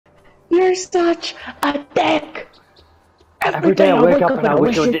You're such a dick! Every day I wake up and I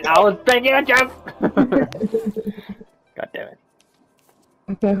wish I was taking a jump! God damn it.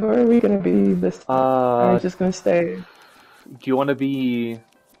 Okay, who are we gonna be this time? Are we just gonna stay? Do you want to be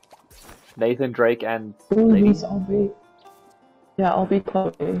Nathan, Drake, and Ooh, Lady? yes, I'll be. Yeah, I'll be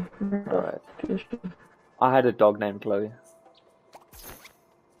Chloe. Alright. I had a dog named Chloe.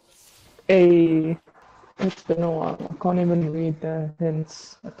 Hey, it's been a while. I can't even read the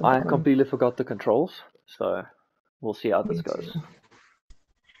hints at the I bottom. completely forgot the controls, so we'll see how this goes.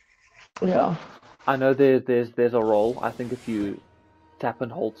 Yeah. I know there's a roll. I think if you tap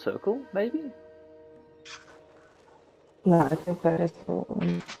and hold circle, maybe? Yeah, I think that is the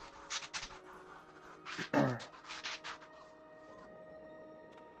one.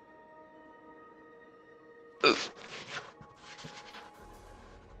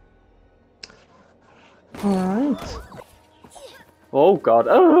 Alright. Oh god.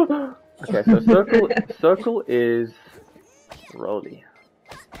 Oh! Okay, so circle is rolly.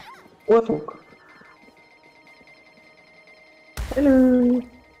 What? Hello.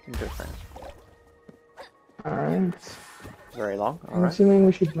 Interesting. Alright. Very long. I'm Alright. assuming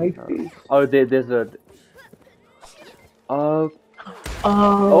we should make these. Oh, there's a. Oh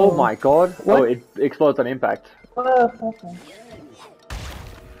my god. What? Oh, it explodes on impact. Okay.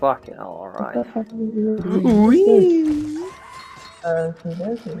 Fucking hell, alright. What the fuck are you doing?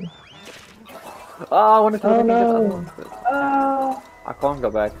 Conversion. Oh, I want to tell Oh you no. I can't go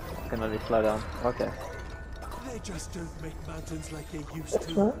back. I can only slow down. Okay. They just don't make mountains like they used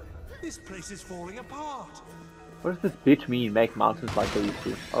to. What? This place is falling apart. What does this bitch mean, make mountains like they used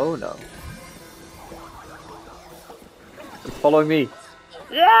to? Oh no. It's following me.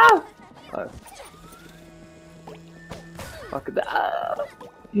 Yeah! Oh. Fuck that.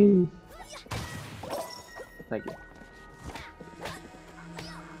 Thank you.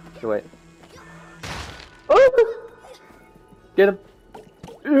 So wait. Oh! Get him!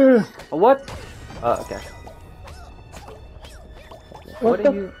 What? Oh, okay. What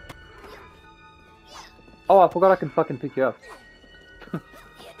are you? Oh, I forgot I can fucking pick you up.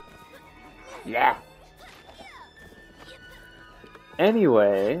 Yeah.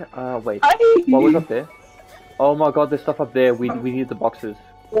 Anyway, wait. What was up there? Oh my god, there's stuff up there. We need the boxes.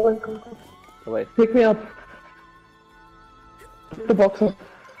 Oh, wait. Pick me up. Pick the box up.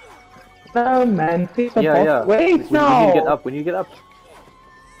 No, man. Pick the box. Yeah. Wait, no. We need to get up. We need to get up.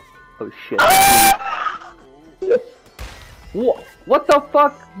 Oh shit. What the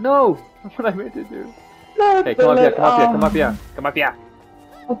fuck? No. That's what I meant to do. No, Hey, come up here. Come up here. Come up here. Come up here.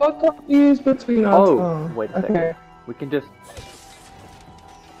 I got confused between us. Oh, wait a second. We can just.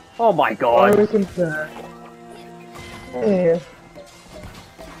 Oh my god. We can Hey.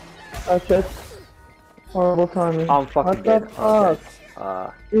 Oh shit. Horrible timing. I'm fucking dead. What the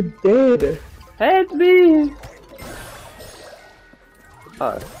fuck? You're dead. Help me!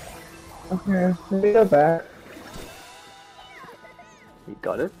 Oh. Okay, let me go back. You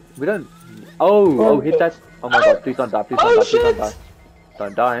got it? We don't. Oh, hit that. Oh my god, please don't die. Please don't die. Please don't die.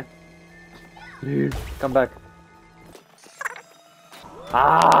 Don't die. Please, come back.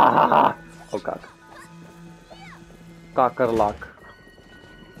 Ah! Oh god. Kakerlak.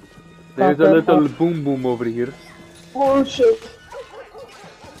 There's a little boom boom over here. Oh shit.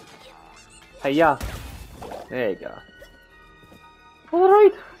 Hey, yeah. There you go.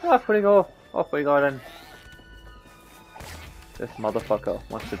 Alright, off we go. Off we go then. This motherfucker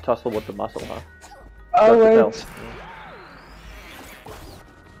wants to tussle with the muscle, huh? Oh wait.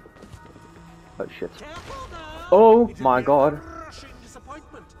 Oh shit. Oh my god.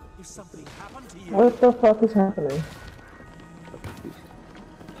 What the fuck is happening?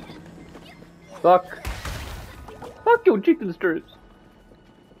 Fuck. Fuck your chicken strips.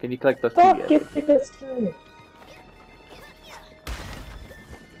 Can you collect those two? Fuck your chicken strips.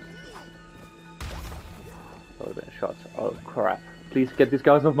 Oh, there shots. Oh crap. Please get these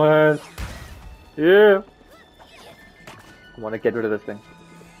guys off my ass. Yeah. I want to get rid of this thing.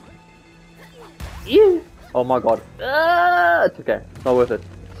 Yeah. Oh my god. Ah, it's okay. It's not worth it.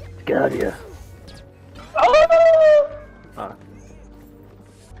 Get out of here. Oh! Ah.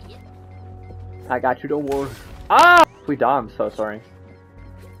 I got you, don't worry. Ah! If we die, I'm so sorry.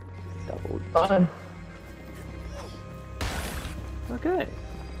 Doubled. Fine. Okay.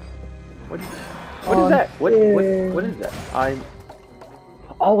 What is that? What is that?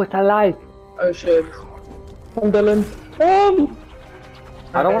 Oh, it's alive! Oh shit. Come Dylan. Come!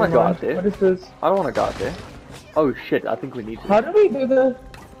 I don't want to go out there. What is this? I don't want to go out there. Oh shit, I think we need to. How do we do the...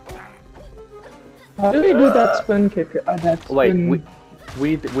 How do we do that spin kick? That spin... Wait,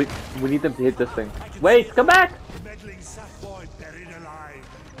 we need them to hit this thing. Wait, come back! Meddling Sackboy buried alive.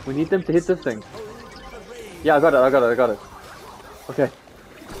 We need them to hit this thing. Yeah, I got it. Okay.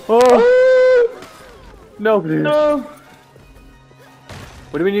 Oh! No, please. No!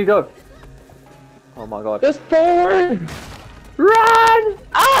 Where do we need to go? Oh my god. Just forward! Run!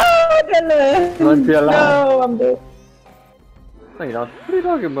 Ah! Goodness! Run to your life. No, I'm dead. No, you're not. What are you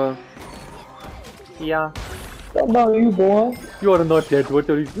talking about? Yeah. What about you, boy? You are not dead. What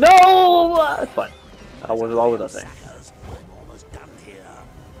are you? No! It's fine. What was I saying?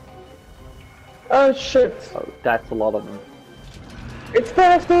 Oh shit! Oh, that's a lot of them. It's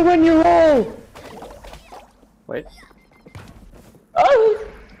faster when you roll! Wait. Oh!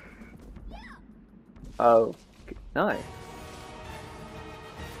 Oh. Nice.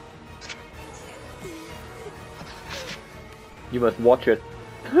 You must watch it.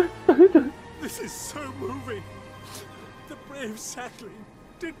 This is so moving. The brave sackling,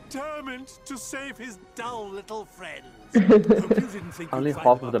 determined to save his dull little friends. Hope you didn't think Only you'd find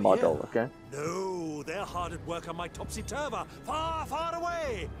half them of them up are here. dull, okay? No, they're hard at work on my topsy-turver, far, far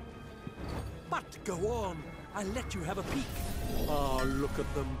away. But go on, I'll let you have a peek. Ah, look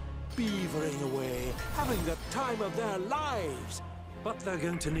at them, beavering away, having the time of their lives. But they're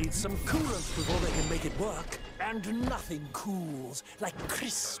going to need some coolant before they can make it work. And nothing cools like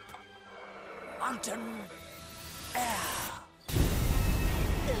crisp mountain air.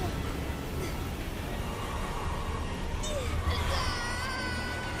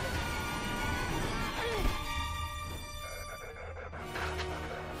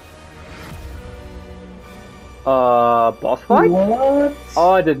 Boss fight? What?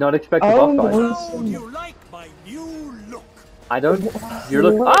 Oh, I did not expect a Oh, boss fight. no. How do you like my new look? I don't. You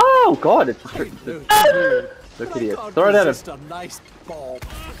look. Oh god, it's a trick. Look at you. Throw it at him. A nice ball.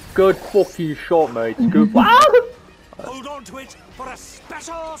 Good fucking shot, mate. Good. Hold on to it for a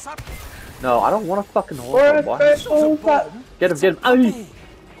special No, I don't want a fucking Or horse. a special Get him. Ay.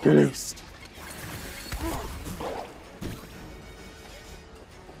 Get him.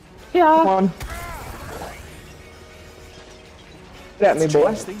 Come on. Get at me,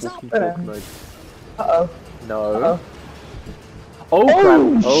 boy. Uh-oh. No. Uh-oh. Oh Oh,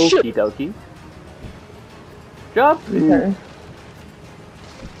 crap. shit. Okie dokie. Jump. Okay.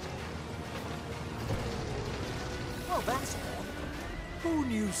 Oh, that's who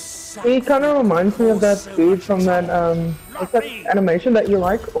knew He kind of reminds me of that dude from that, what's that animation that you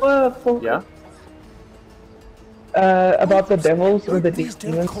like? Yeah. About the devils or the Please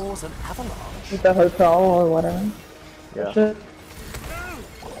don't demons cause an avalanche. at the hotel or whatever. Yeah. Shit.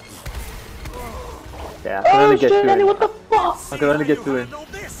 Yeah. I can only Oh get shit, through Andy, it. what the fuck? I can only get through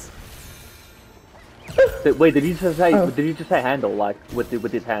it. Wait, did he just say? Oh. Did he just say handle like with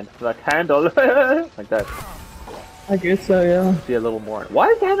his hand? Like handle, like that. I guess so, yeah. See a little more. Why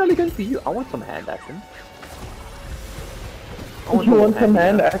is the hand only going for you? I want some hand action. I You some want some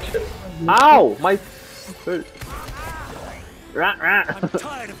hand action. action? Ow! My foot. Rat, I'm rat.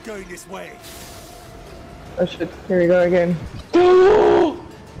 tired of going this way. Oh shit, here we go again.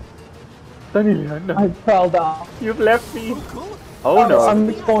 Sunny, no. I fell down. You've left me. Cool. Oh no. I'm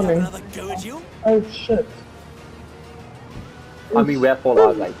respawning. Another go at you. Oh shit. I mean, we're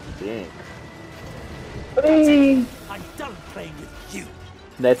Fallout like dang. Please. I'm done playing with you.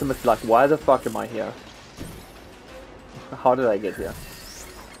 Nathan was like, why the fuck am I here? How did I get here?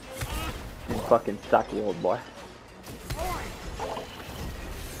 In fucking Sackworld, boy.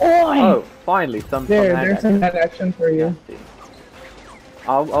 Oi! Oh, finally, some There, hand there's action. some hand action for you. See.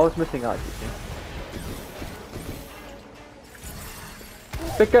 I was missing out, you see.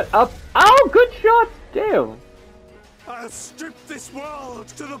 Pick it up. Oh, good shot! Damn. I'll strip this world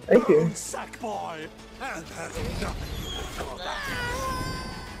to the Thank you. bone, Sackboy. And have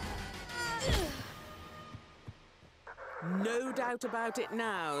No doubt about it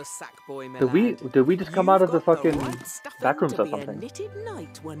now, Sackboy, my Did we just come out of the fucking backrooms or A something? knitted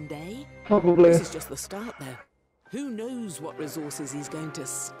knight one day. Probably. This is just the start, though. Who knows what resources he's going to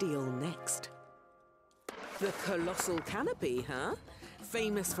steal next? The colossal canopy, huh?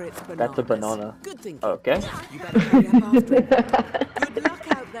 Famous for its bananas. That's a banana. Good thinking. Okay. You better hurry up after it. Good luck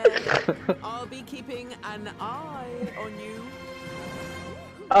out there. I'll be keeping an eye on you.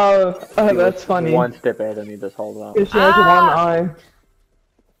 Oh, He that's was funny. One step ahead of me this whole time. She has one eye.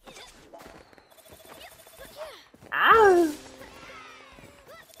 Ah!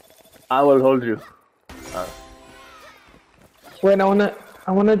 I will hold you. Wait,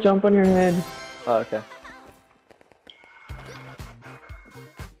 I wanna jump on your head. Oh, okay.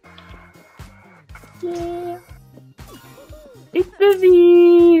 Yeah. It's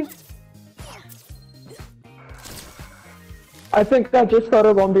busy. I think I just got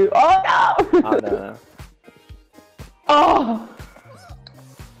a bomb. Oh no! Oh no. Oh!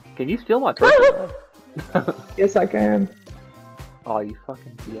 Can you steal my token? Yes, I can. Oh, you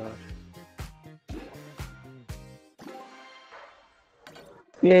fucking biatch.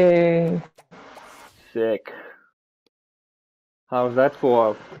 Yay. Sick. How's that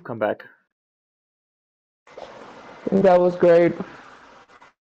for a comeback? That was great.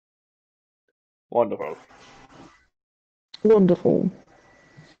 Wonderful. Wonderful.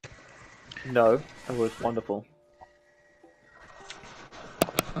 No, it was wonderful.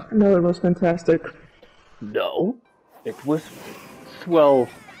 No, it was fantastic. No, it was swell.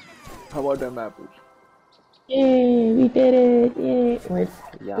 How about them apples? Yay, we did it. Yay. Wait.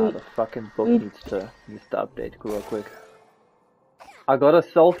 Yeah, the fucking book needs to update real quick. I got a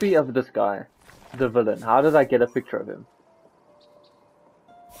selfie of this guy, the villain. How did I get a picture of him?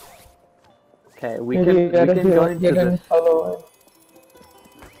 Okay, we can go into this. Follow.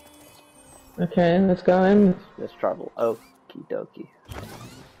 Okay, let's go in. Let's travel. Okie dokie.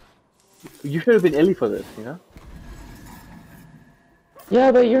 You should have been Ellie for this, you know?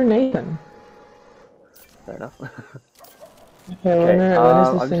 Yeah, but you're Nathan. Fair enough. Okay, Okay, when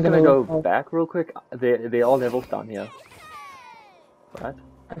is this I'm thing just gonna go load? back real quick. They're all levels down here. Right?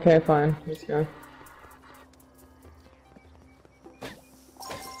 Okay, fine. Let's go.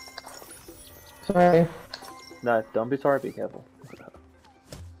 Sorry. No, don't be sorry, be careful.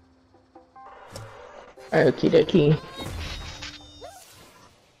 Okie dokie.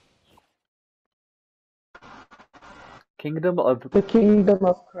 Kingdom of The Kingdom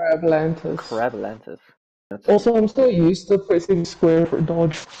of Crablantis. Cravelantis. Also, I'm still used to pressing square for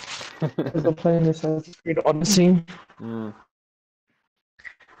dodge. Because I'm playing this Assassin's Creed Odyssey.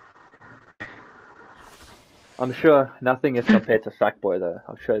 I'm sure nothing is compared to Sackboy though.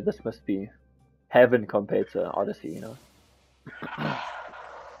 I'm sure this must be heaven compared to Odyssey, you know?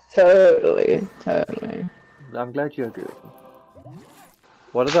 Totally, totally. I'm glad you agree with me.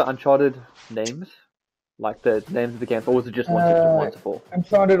 What are the Uncharted names? Like the names of the games, or was it just one to four?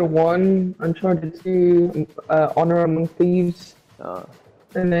 Uncharted 1, Uncharted 2, Honor Among Thieves,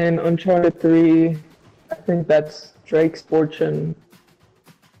 and then Uncharted 3, I think that's Drake's Fortune,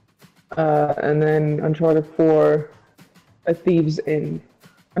 and then Uncharted 4, A Thieves End.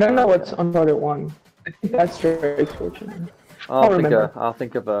 I don't know what's Uncharted 1. I think that's Drake's Fortune. I'll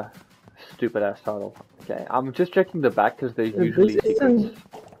think of a stupid ass title. Okay, I'm just checking the back because there's usually secrets.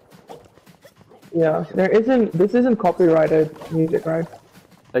 Yeah, this isn't copyrighted music, right?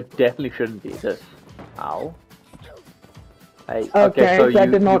 It definitely shouldn't be this. Ow. Hey, Okay, so that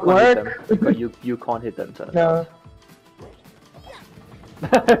you, did not you can't work. hit them. you can't hit them, so. No.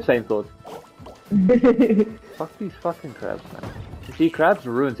 Same thought. Fuck these fucking crabs, man. You see, crabs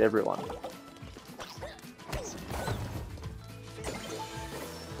ruins everyone.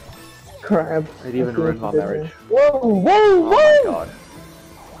 Crab. It even ruined my marriage. Whoa, whoa, Oh whoa! my god.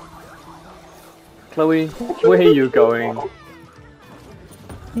 Chloe, where are you going?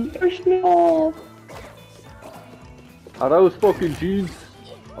 Push me off. Are those fucking jeans?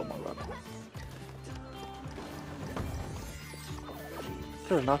 Oh my god.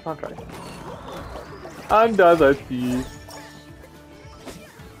 This is a nice soundtrack. Under the sea.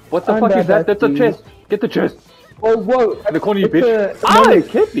 What the fuck is that? That's a chest! Get the chest! Whoa, whoa! In the corner, you bitch! It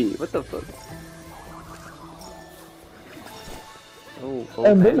can't be! What the fuck? Oh,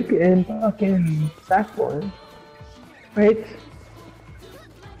 A milk and fucking Sackboy. Wait.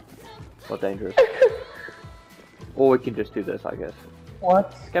 Not dangerous. Or we can just do this, I guess.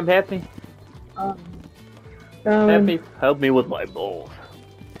 What? Come help me. Help me with my balls.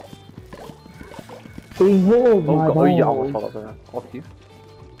 Behold my God, oh yeah, I balls. almost fell off you.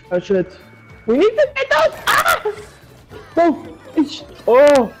 Oh shit. We need to get those! Ah! Oh!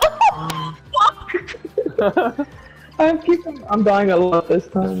 Oh! I'm dying a lot this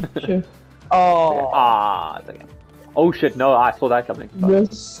time. Shit. Oh. Ah, damn. Oh shit, no, I saw that coming.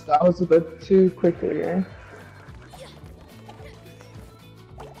 Yes, that was a bit too quickly, eh?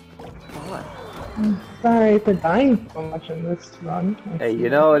 Sorry for dying so much in this run. Hey, you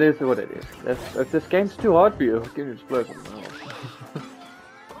know, it is what it is. If this game's too hard for you, give me a split.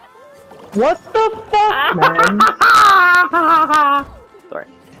 What the fuck, man? Sorry.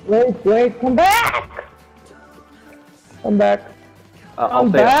 Wait, come back! Come back. I'll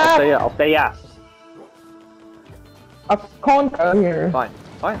stay here. I can't go here. Fine.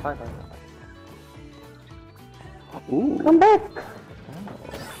 Ooh. Come back!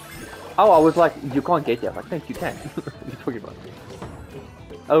 Oh, I was like, you can't get here. I'm like, thanks, you can. What are you talking about?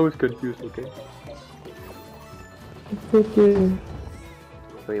 I was confused, okay. Freaking.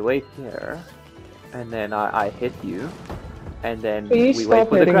 So we wait here, and then I hit you, and then Please we wait stop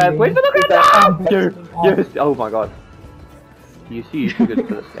for the hitting crab. me. Wait for the crab! Yes! Oh my god. You see, you're too good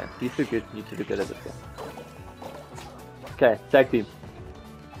for this game. You're too good at this game. Okay, tag team.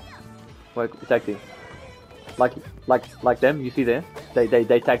 Wait, tag team. Like them, you see there?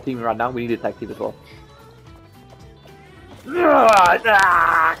 They tag team right now, we need a tag team as well.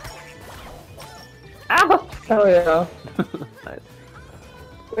 Oh yeah. Nice.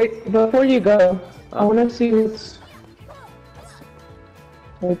 Wait, before you go, I wanna see what's...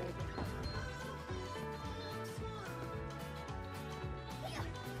 Wait.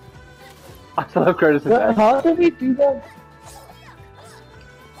 I still have credits in that. How did we do that?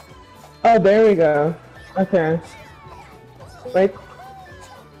 Oh, there we go. Okay. Wait.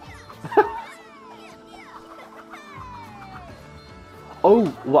 Oh,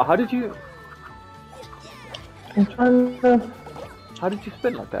 what? How did you? I'm trying to... How did you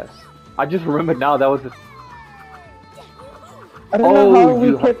spin like that? I just remembered now. That was. I don't know how we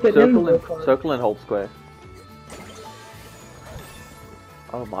you kept it circle in. and circle and hold square.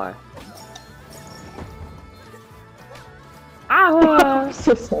 Oh my. Ah! I'm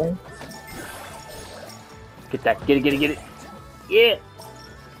so sorry. Get that! Get it! Yeah!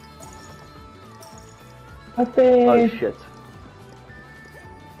 Okay. Oh shit!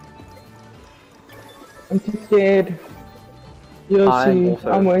 I'm too scared. You'll I'm see.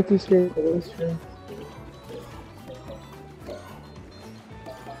 also- I'm way too scared for this stream.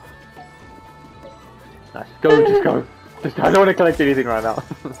 Nice. Go, just go. Just I don't want to collect anything right now.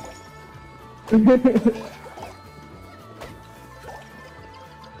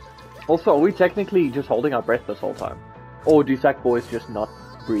 Also, are we technically just holding our breath this whole time? Or do Sackboys just not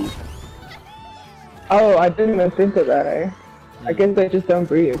breathe? Oh, I didn't even think of that, eh? I guess they just don't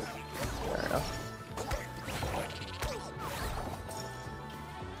breathe. Fair enough.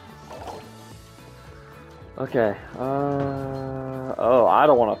 Okay, oh, I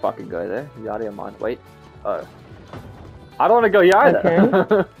don't want to fucking go there. You out of your mind. Wait. Oh. I don't want to go here either.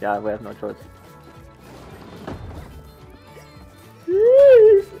 Okay. Yeah, we have no choice.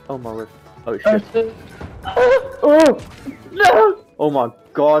 Oh my word. Oh shit. Oh! No! Oh my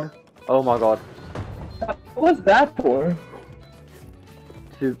god. Oh my god. What was that for?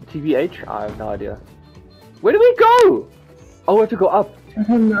 To TBH? I have no idea. Where do we go? Oh, we have to go up. I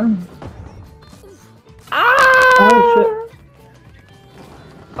don't know. Ah! Oh shit.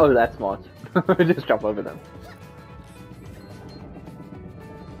 Oh, that's smart. Just jump over them.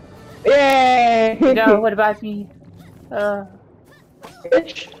 Yay! No, what about me?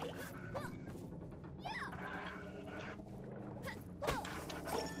 Bitch.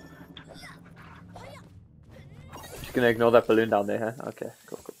 Just gonna ignore that balloon down there, huh? Okay,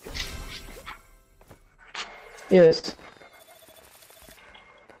 cool. Yes.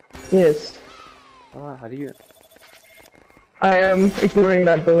 Yes. Oh, how do you... I am ignoring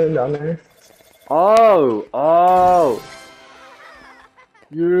that balloon down there. Oh! Oh!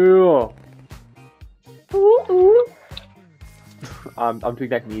 Yeah! I'm doing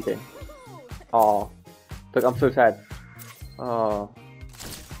that meeting. Oh. Look, I'm so sad. Oh.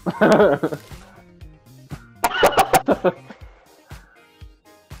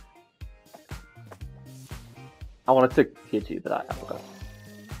 I wanted to hit you, but I forgot.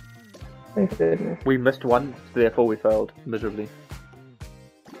 Thank goodness. We missed one, therefore we failed miserably.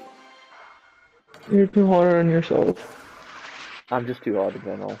 You're too hard on yourself. I'm just too hard in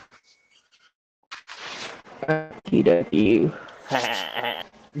general. TW.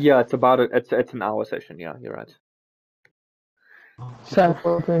 Yeah, it's about it. It's an hour session. Yeah, you're right.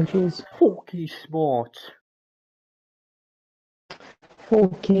 Sackboy benches. Fucking smart.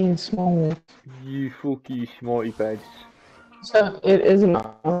 Fucking small. You fucking smarty bags. So it is an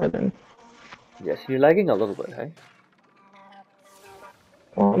hour then. Yes, you're lagging a little bit, hey?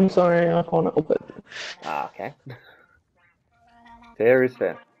 Well, I'm sorry, I can't help it. Ah, okay. Fair is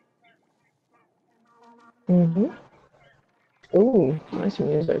fair. Mm-hmm. Ooh, nice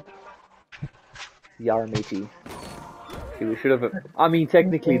music. Yar matey. See, we should have. I mean,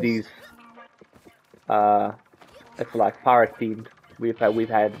 technically these. It's like pirate themed. We've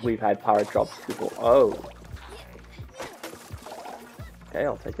had pirate drops before. Oh. Okay,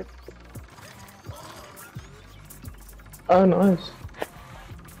 I'll take it. Oh, nice.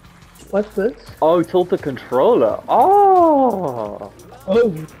 What's this? Oh, tilt the controller. Oh.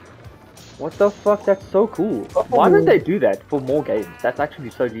 Oh. What the fuck? That's so cool. Why did they do that for more games? That's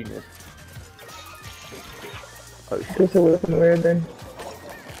actually so genius. Oh shit. Guess it wasn't weird then.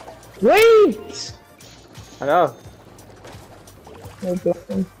 Wait! I know. Oh,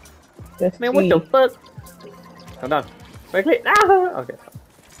 God. That's Man, what the fuck? Hold on. Quickly. Ah! Okay.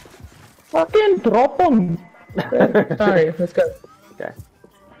 Fucking drop him! Sorry, let's go. Okay.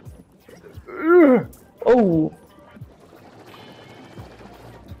 Oh!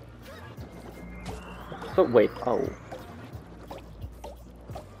 So wait. Oh.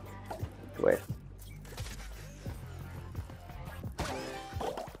 Wait.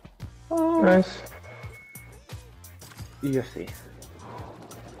 Oh. Nice. You see.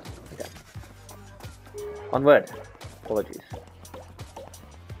 Okay. Onward. Apologies.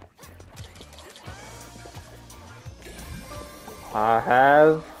 I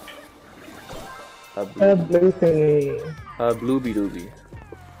have a blue thingy. A blooby dooby.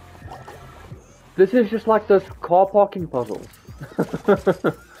 This is just like those car parking puzzles.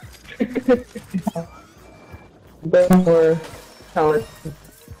 But more talent.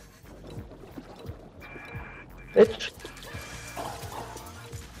 Bitch.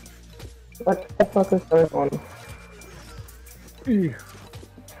 What the fuck is going on?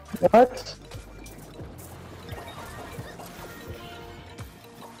 What?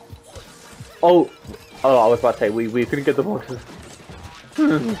 Oh, I was about to say we couldn't get the boxes.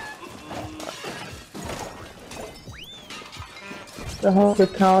 The hell is the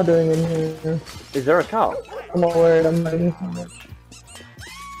cow doing in here? Is there a cow? I'm not worried, I'm ready for it.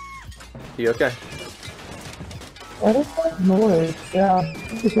 You okay? What is that noise? Yeah,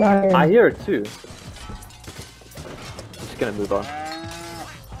 it's lying. I hear it too. I'm just gonna move on.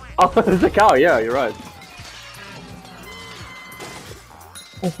 Oh, there's a cow, yeah, you're right.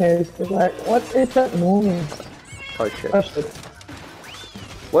 Okay, so like, what is that noise? Oh shit. Oh shit.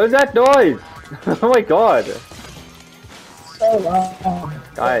 What is that noise? Oh my god. So loud.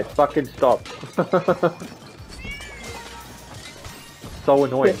 Guys, fucking stop. So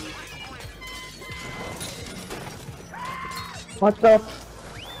annoying. What the?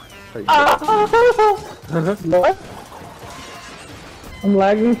 What? I'm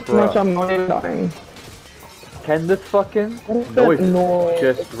lagging so much, I'm not even dying. Can this fucking What is noise that noise?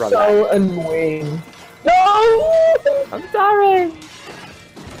 just It's relax? so annoying. No! I'm sorry.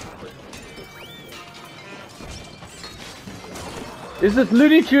 Is this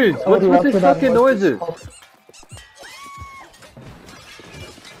Looney Tunes? What's with these fucking noises?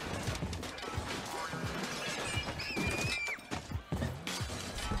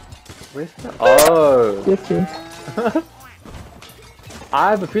 Where's the... Oh!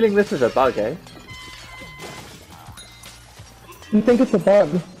 I have a feeling this is a bug, eh? You think it's a bug?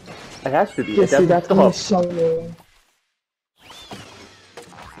 It has to be. Yeah, It see, doesn't that's stop. so annoying.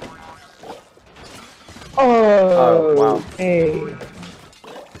 Oh, wow. Hey.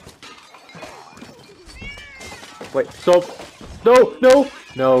 Wait, stop! No! No!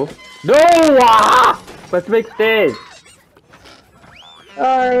 No! No! Ah! Let's make stairs!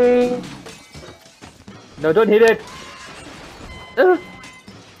 Sorry. No, don't hit it! I'm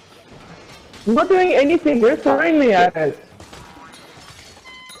not doing anything, we're throwing me at it.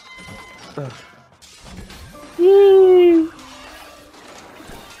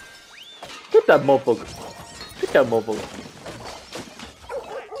 Get that motherfucker! Get that motherfucker!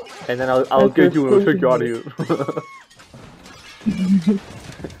 And then I'll get you and I'll take you out of here.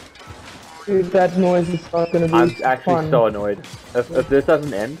 Dude, that noise is not gonna be I'm actually fun. so annoyed. If this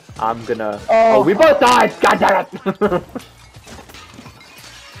doesn't end, I'm gonna... Oh, we both died! God damn it!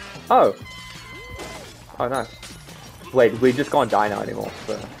 Oh. Oh, nice. Wait, we just can't die now anymore,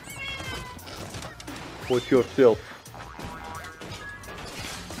 so... Watch yourself.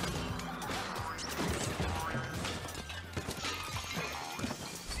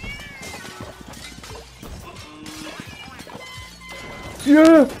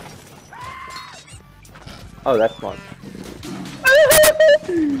 Yeah! Oh, that's fun.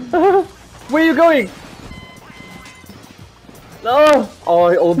 Where are you going? No! Oh,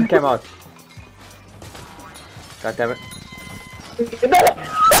 it all came out. God damn it.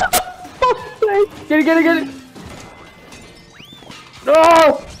 Get it, get it, get it!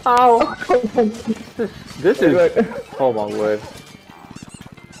 No! Ow! This is... Oh my word.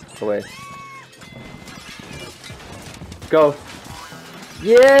 Oh wait. Go!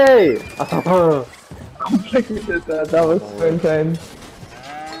 Yay! That was so insane.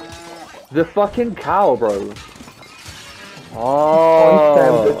 The fucking cow, bro.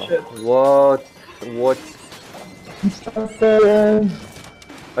 Oh, what? What?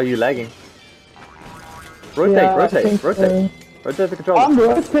 Are you lagging? Rotate, Yeah, rotate, rotate. So. Rotate the controller. I'm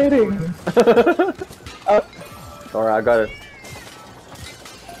rotating! Alright, I got it.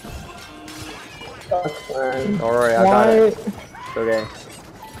 Man. Alright, I got it. Okay.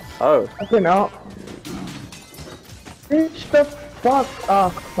 Oh. Okay, now. Bitch, the fuck? Ah,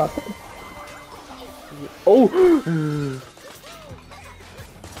 fuck. Oh!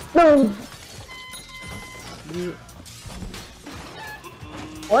 No!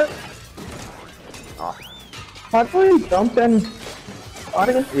 What? Ah. How do we jump and...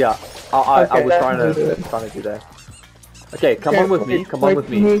 Yeah. I was Okay, trying to do that. Okay, come on with me. Come on with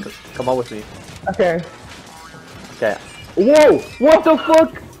me. Come on with me. Okay. Okay. Whoa! What the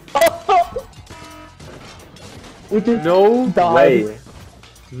fuck? We just No died. way.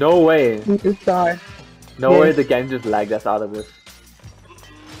 No way. We just died. No way the game just lagged us out of this.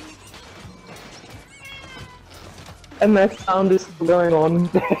 And that sound is still going on.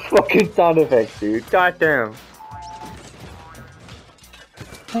 Fucking sound effects, dude. Goddamn.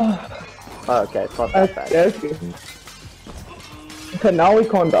 Oh, okay, it's not that bad. Okay. Okay, now we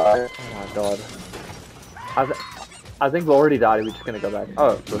can't die. Oh my god. I think we already died. We're just gonna go back.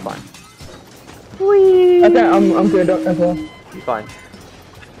 Oh, we're fine. Whee! Okay, I'm good as well. You're fine.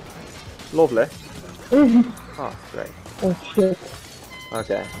 Lovely. Oh, great. Oh shit.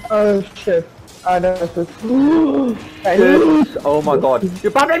 Okay. Oh shit. I don't know if this. Shit. Oh my god.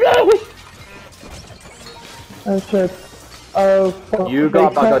 You're back again! Oh shit. Oh fuck. You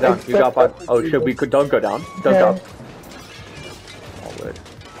got back, go down. You got back. Oh shit, we don't go down. Don't go. Oh, word.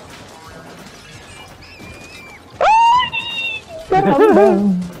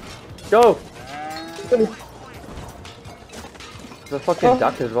 Go! The fucking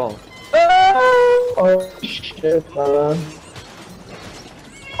duck as well. Oh shit, man.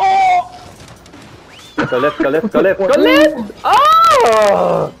 Oh! Go left, go left, go left, go left!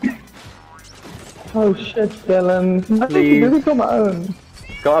 Oh! Oh shit, Dylan. I Please. think this is on my own.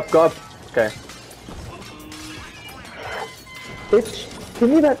 Go up, go up. Okay. Bitch, give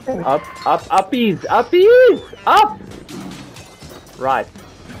me that thing. Up, uppies, uppies! Up! Right.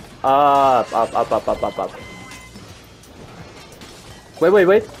 Up.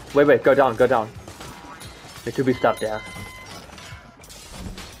 Wait, go down, go down. There should be stuff there.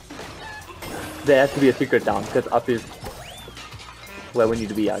 There has to be a secret down, because up is where we need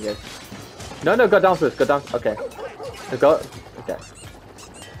to be, I guess. No, go down first, go down, okay. Go, okay.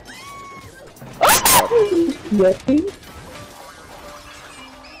 Yeti?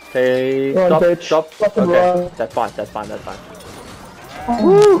 Okay, Go on, bitch. stop. Fucking Okay, run. that's fine.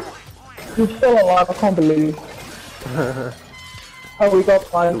 Woo! You're still alive, I can't believe. Oh, we got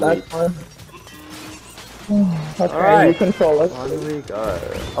fine that time. Okay, Alright. you control us. On we go.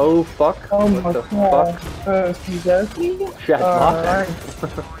 Oh fuck, Oh what my the god. fuck? Jesus. Shit, Alright.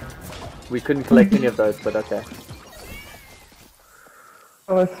 We couldn't collect any of those, but okay.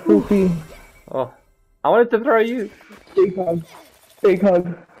 Oh, it's spooky. Oh, I wanted to throw you. Big hug. Big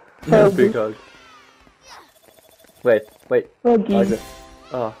hug. Big hug. Wait. Huggy.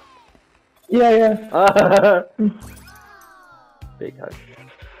 Oh. Yeah. Big hug.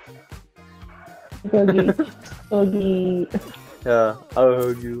 Huggy. Huggy. Yeah, I'll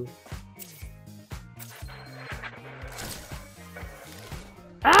hug you.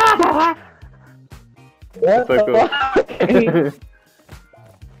 What So cool. the fuck?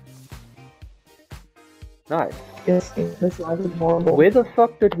 Nice. Yes, this life is horrible. Where the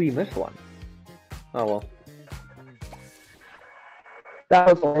fuck did we miss one? Oh well. That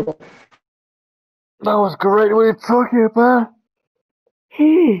was horrible. That was great. What are you talking about?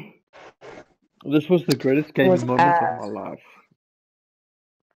 This was the greatest gaming moment of my life.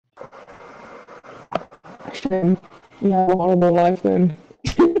 Shame. You have a horrible life then.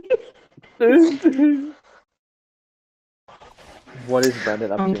 What is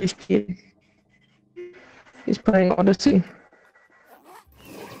Brandon up I'm to? just kidding. He's playing Odyssey.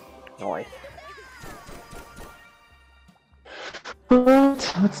 Nice.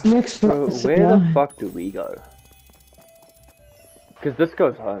 What's next? So where the fuck do we go? Because this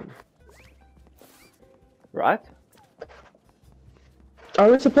goes home. Right? Are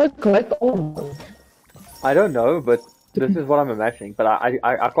we supposed to collect all of them? I don't know, but this is what I'm imagining. But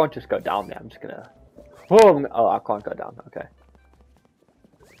I can't just go down there. I'm just gonna... Oh, I can't go down. Okay.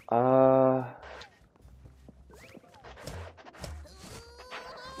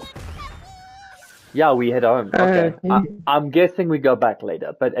 Yeah, we head home. Okay. I'm guessing we go back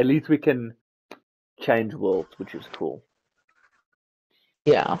later, but at least we can change worlds, which is cool.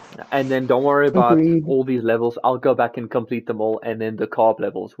 Yeah. And then don't worry about Agreed. all these levels. I'll go back and complete them all, and then the carb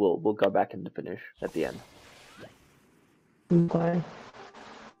levels we'll go back and finish at the end. Okay.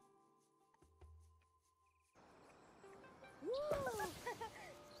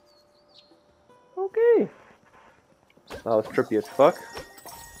 Okay. That was trippy as fuck.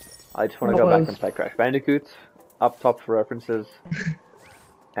 I just want to go back and play Crash Bandicoot. Up top for references.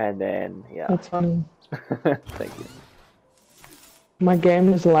 And then, yeah. That's funny. Thank you. My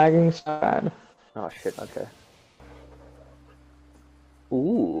game is lagging so bad. Oh shit, okay.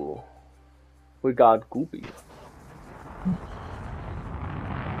 Ooh. We got Goopy.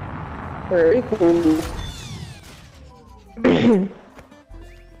 Very cool.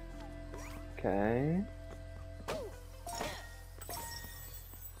 Okay.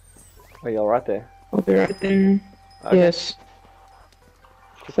 Are you alright there? I'll be right there. Okay. Yes.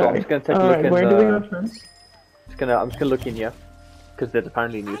 So I'm just gonna take a look in where the... do we go first? I'm just gonna look in here. Because there's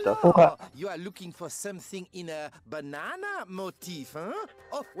apparently new stuff. Okay. You are looking for something in a banana motif, huh?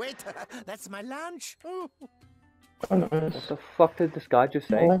 Oh, wait, that's my lunch. Oh. Oh, nice. What the fuck did this guy just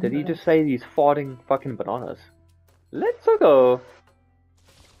say? Oh, Did he nice. just say he's farting fucking bananas? Let's go!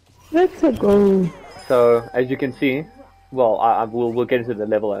 Let's go. So, as you can see, well, we'll get into the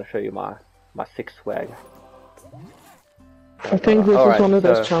level and I'll show you my sick swag. I think this Alright, is one of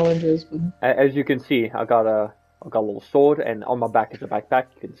those so, challenges. But... As you can see, I got a little sword, and on my back is a backpack.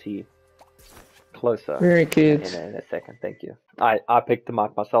 You can see closer Very cute. in a second. Thank you. I picked them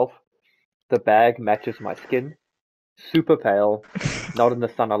out myself. The bag matches my skin. Super pale, not in the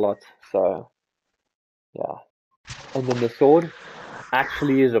sun a lot, so yeah. And then the sword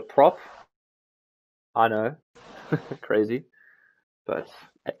actually is a prop. I know, crazy, but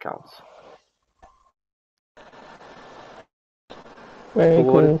it counts. Very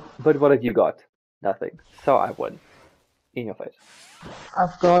cool. But what have you got? Nothing. So I won. In your face.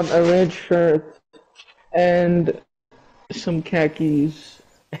 I've got a red shirt and some khakis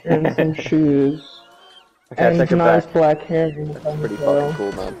and some shoes. Okay, And take it nice back. black hair. That's pretty fucking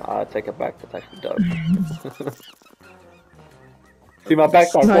cool, man. I take it back. That's actually dope. See my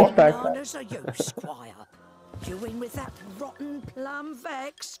backpack? Nice What? backpack. Bananas are you, Squire? You in with that rotten plum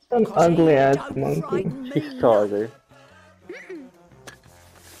vex? An 'Cause he ugly ass don't monkey. frighten me He's sorry.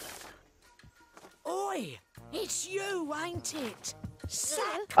 Oi, it's you, ain't it?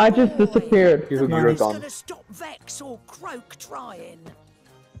 Sackboy. I just disappeared. You're Who's gone. gonna stop Vex or Croak trying?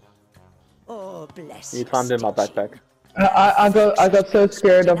 Oh, bless You climbed in my backpack. I got so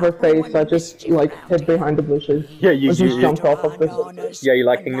scared of her face, I just like hid behind the bushes. Yeah, you I just jumped off of this. Bananas, Yeah, you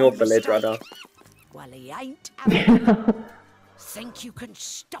like and hanging no off the ledge right now. mistake. Well, he ain't having Think you can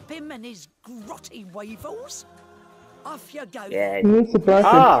stop him and his grotty weevils? Off you go. Yeah. He needs to brush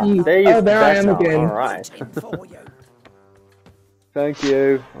Ah, his teeth. there you Oh, there I am now. again. Alright. For you. Thank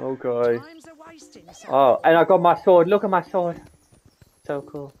you. Okay. Time's a wasting, so Oh, and I got my sword. Look at my sword. So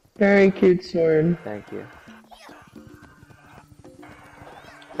cool. Very cute sword. Thank you.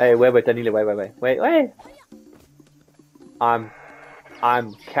 Hey, wait, Danilo, wait.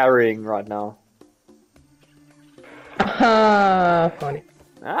 I'm carrying right now. Ah, funny.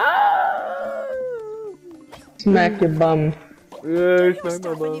 Ah! Smack your bum. Yeah, stop smack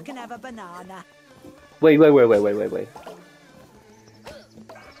my and you bum. can have a banana. Wait.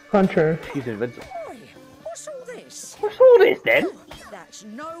 Punch her. She's invincible. Oi, what's all this? What's all this then? That's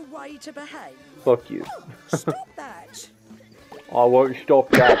no way to behave. Fuck you. Stop that. I won't stop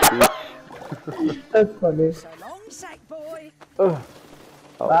that, bitch. That's funny. So long, Sackboy. Ugh.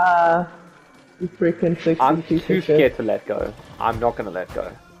 Ah, you freaking 60 I'm piece too of shit. scared to let go. I'm not gonna let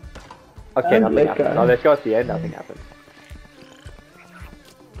go. Okay, Don't nothing let happens. go. No, let's go at the end, nothing happens.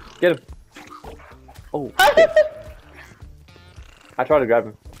 Get him. Oh, shit. I tried to grab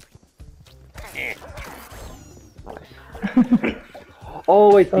him. Nice.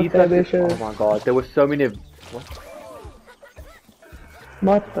 Oh, wait, these Okay, are... they should- Oh my god, there were so many... What?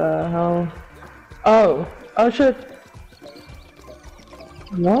 What the hell? Oh shit.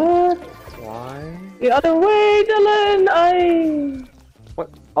 What? Why? The other way, Dylan! What?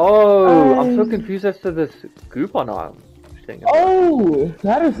 Oh, I'm so confused as to this group on our thing. Oh,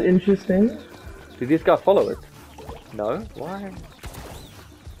 that is interesting. Do these guys follow it? No? Why?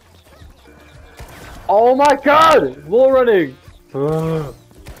 Oh my god! Wall running!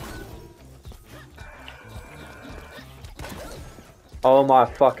 Oh my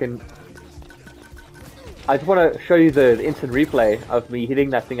fucking... I just want to show you the instant replay of me hitting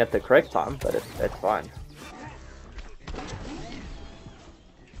that thing at the correct time, but it's fine.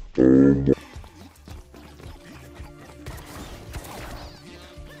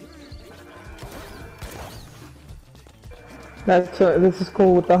 This is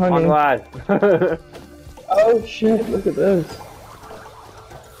cool with the honey. Onward! Oh shit, look at this.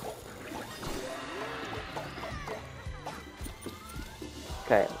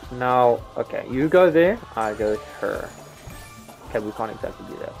 Okay, now, okay, you go there, I go with her. Okay, we can't exactly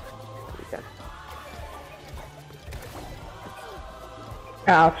do that. We can.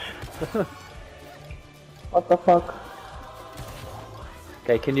 Ouch. What the fuck?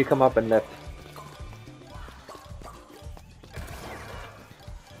 Okay, can you come up and lift?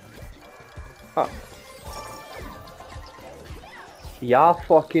 Oh. Ja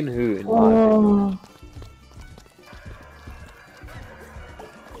fucking who in my opinion.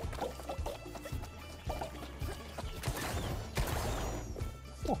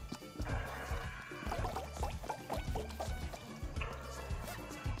 Oh,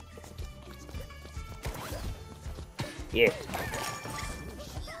 Yes.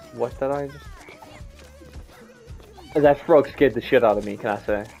 What did I just... That frog scared the shit out of me, can I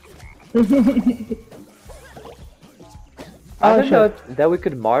say? I don't know that we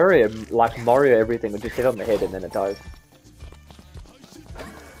could Mario everything, or just hit on the head and then it dies.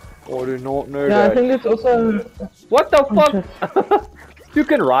 I do not know that. Yeah, I think it's also... What the fuck? You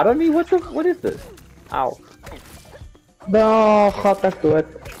can ride on me? What is this? Ow. No, gaat echt dood.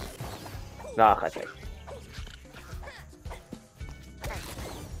 Nah, gaat weg.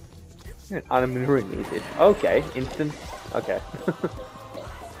 I'm needed. Okay, instant. Okay.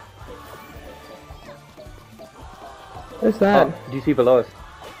 What's that? Oh, do you see below us?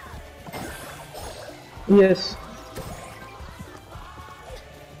 Yes.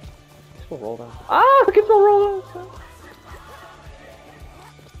 Just roll down. Ah, I can still roll down.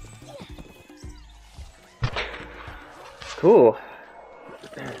 Cool.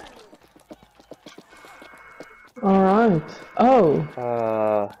 Alright.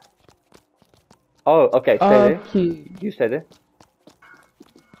 Oh. Oh, okay, stay there. Okay. You stay there.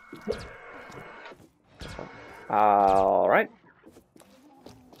 Alright.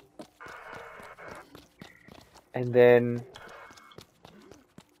 And then...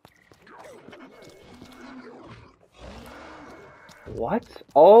 What?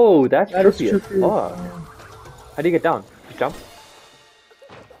 Oh, that's trippy. Oh. How do you get down? Just jump?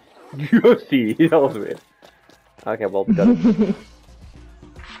 You see, that was weird. Okay, well, we got it.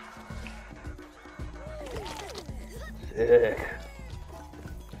 Sick.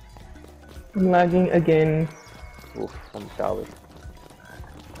 I'm lagging again. Oof, I'm sorry.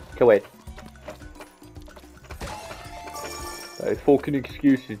 Okay, wait. No fucking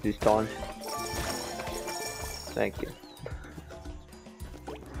excuses this time. Thank you.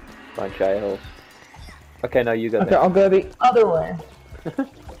 Bunch of a-holes. Okay, now you go Okay, there. I'll go the other way.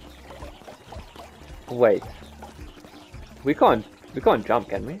 Wait. We can't jump,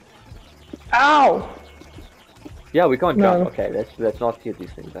 can we? Ow! Yeah, we can't No. jump. Okay, let's not hit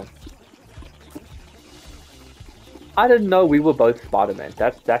these things then. I didn't know we were both Spider-Man.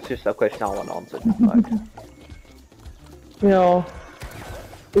 That's just a question I want answered. Like, You know,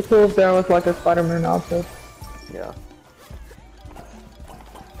 it's cool if there was like a Spider-Man outfit. yeah.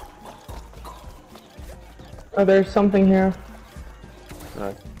 Oh, there's something here.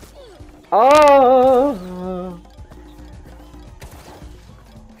 No. Oh!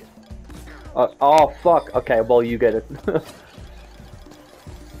 Oh fuck. Okay, well you get it.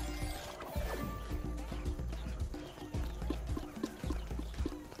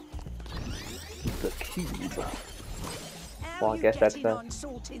 The cube. Well, I guess that's that. On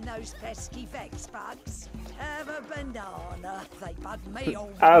sorting those pesky vex bugs. Have a banana. They bug me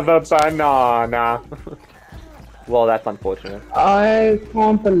all Have a banana. Well, that's unfortunate. I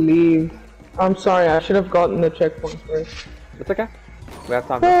can't believe. I'm sorry, I should have gotten the checkpoint first. It's okay. We have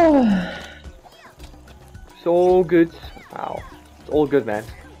time. It's all good. Ow. It's all good, man.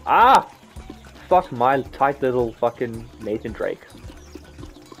 Ah! Fuck my tight little fucking Nathan Drake.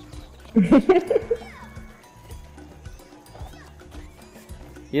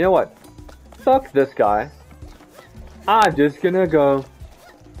 You know what? Fuck this guy. I'm just gonna go.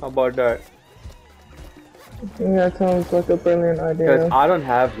 How about that? That sounds like a brilliant idea. Because I don't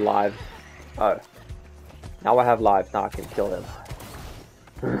have lives. Oh. Now I have lives. Now I can kill him.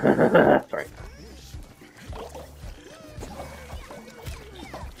 Sorry.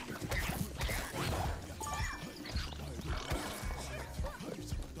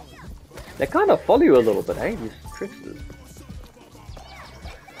 They kind of follow you a little bit, eh? These tricksters.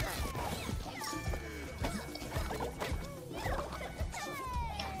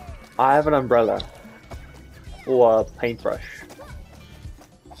 I have an umbrella. Or a paintbrush.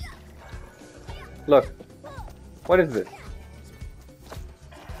 Look. What is this?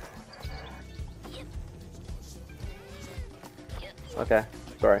 Okay.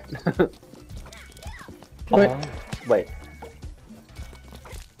 Sorry. Wait. Wait.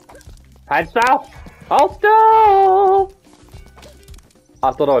 Hand south! Hold still!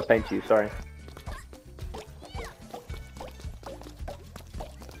 I thought I would paint you, sorry.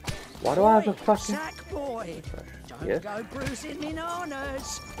 Why do I have a fucking... Sackboy, don't Yes? go bruising in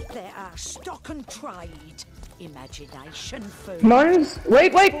honours. They are stock and trade. Imagination food. Mine's...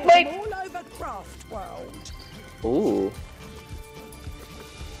 Wait! All over Craftworld. Ooh.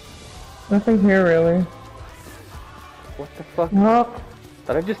 Nothing here, really. What the fuck? No,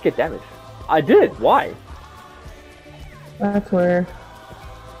 Did I just get damaged? I did! Why? that's weird.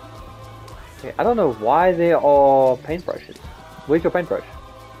 Okay, I don't know why there are paintbrushes. Where's your paintbrush?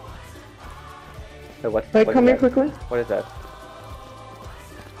 Wait, what? Wait, what come is here that? quickly. What is that?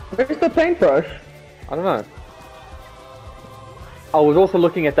 Where's the paintbrush? I don't know. I was also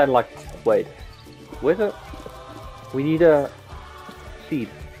looking at that like, wait, where's it? We need a seed.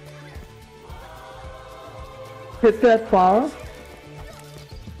 Hit that flower.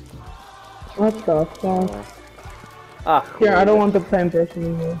 What the fuck? Ah, Here, I don't want the paintbrush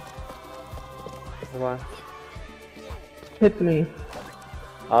anymore. Why? Hit me.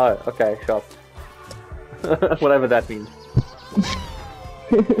 Oh, okay, sure. Whatever that means.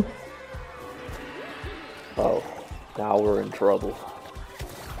 Oh, now we're in trouble.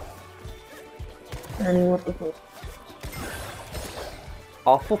 And what the fuck?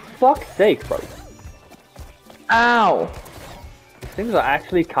 Oh, for fuck's sake, bro. Ow! These things are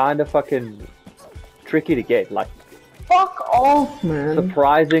actually kind of fucking tricky to get. Like, Fuck off, man.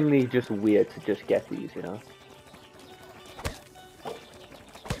 surprisingly just weird to just get these, you know?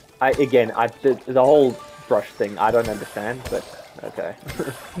 The whole brush thing, I don't understand, but okay.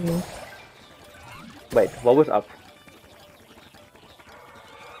 Wait, what was up?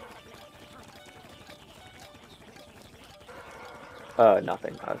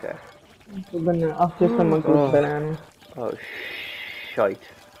 Nothing, okay. After someone goes banana. Oh, shite.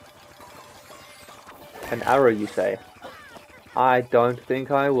 An arrow, you say? I don't think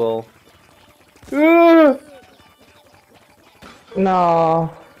I will.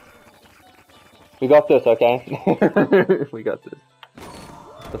 No. We got this, okay? We got this.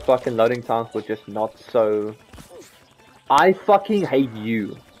 The fucking loading times were just not so... I fucking hate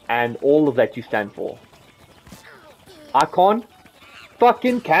you and all of that you stand for. I can't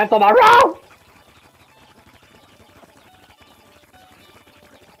fucking cancel my round!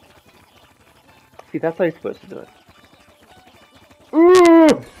 See, that's how you're supposed to do it.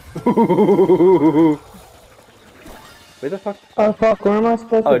 Where the fuck? Oh fuck, where am I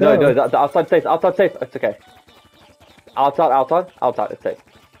supposed Oh to go? no, the outside safe, it's okay. Outside, it's safe.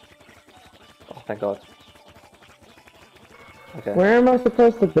 Oh, thank God. Okay. Where am I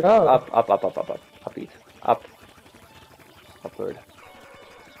supposed to go? Up, east. Upward.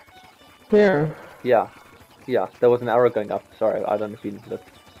 Here. Yeah, there was an arrow going up. Sorry, I don't know if you looked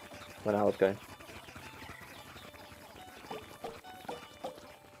when I was going.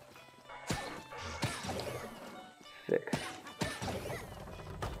 Sick.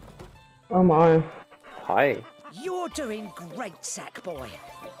 Oh my. Hi. You're doing great, Sackboy.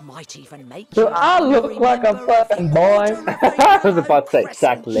 Might even make Do you I look like a fucking boy? I was about to say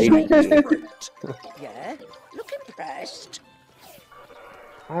Sack lady. Yeah? Look impressed.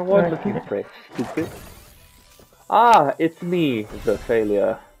 I was looking impressed, stupid. Ah, it's me, the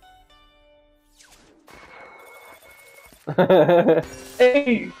failure.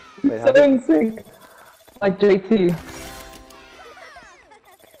 Hey! Wait, how So did- in sync. Like JT.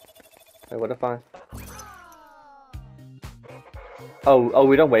 Wait, what if I... Oh,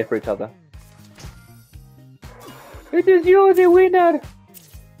 we don't wait for each other. It is you, the winner!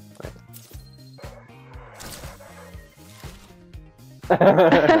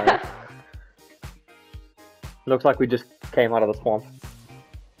 Nice. Looks like we just came out of the swamp.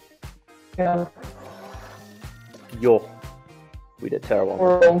 Yeah. Yo. We did terrible.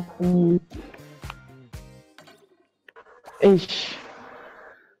 Or Ish.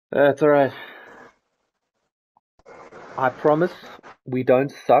 That's alright. I promise we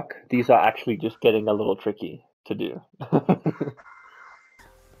don't suck. These are actually just getting a little tricky to do.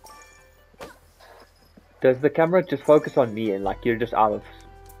 Does the camera just focus on me and like you're just out of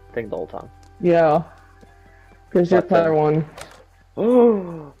thing the whole time? Yeah. Here's your player one.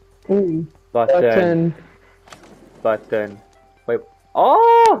 Oh! Ooh. Button. Wait.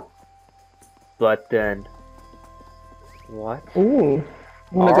 Oh! Button. What? Ooh.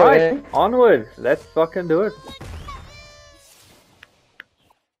 Wanna go Alright, in? onwards. Let's fucking do it.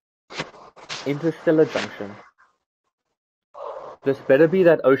 Interstellar Junction. This better be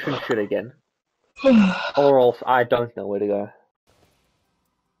that ocean shit again. Or else I don't know where to go.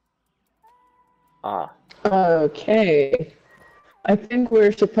 Ah. Okay. I think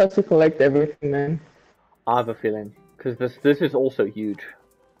we're supposed to collect everything then. I have a feeling. Because this is also huge.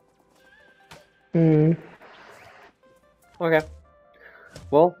 Hmm. Okay.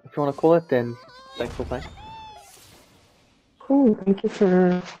 Well, if you want to call it, then thanks for playing. Cool, thank you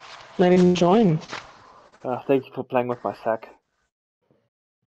for letting me join. Thank you for playing with my sack.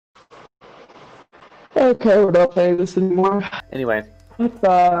 Okay, we don't play this anymore. Anyway,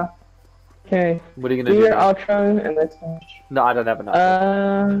 okay. what are you Do gonna do your now? outro and let's finish. No, I don't have an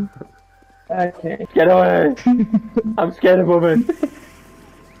outro. Okay. Get away! I'm scared of women.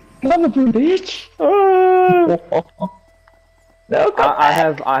 Come on, bitch! Ah! No, come I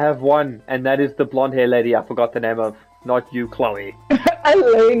have one, and that is the blonde hair lady I forgot the name of. Not you, Chloe.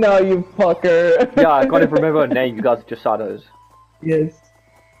 Elena, you fucker! Yeah, I can't even remember her name, you guys are just shadows. Yes.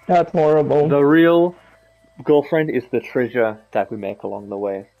 That's horrible. The real girlfriend is the treasure that we make along the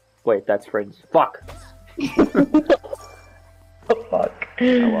way. Wait, that's friends. Fuck! Oh, fuck.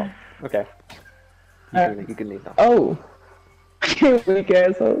 Oh well. Okay. You can leave now. Oh. Weak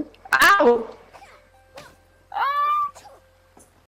asshole. Ow!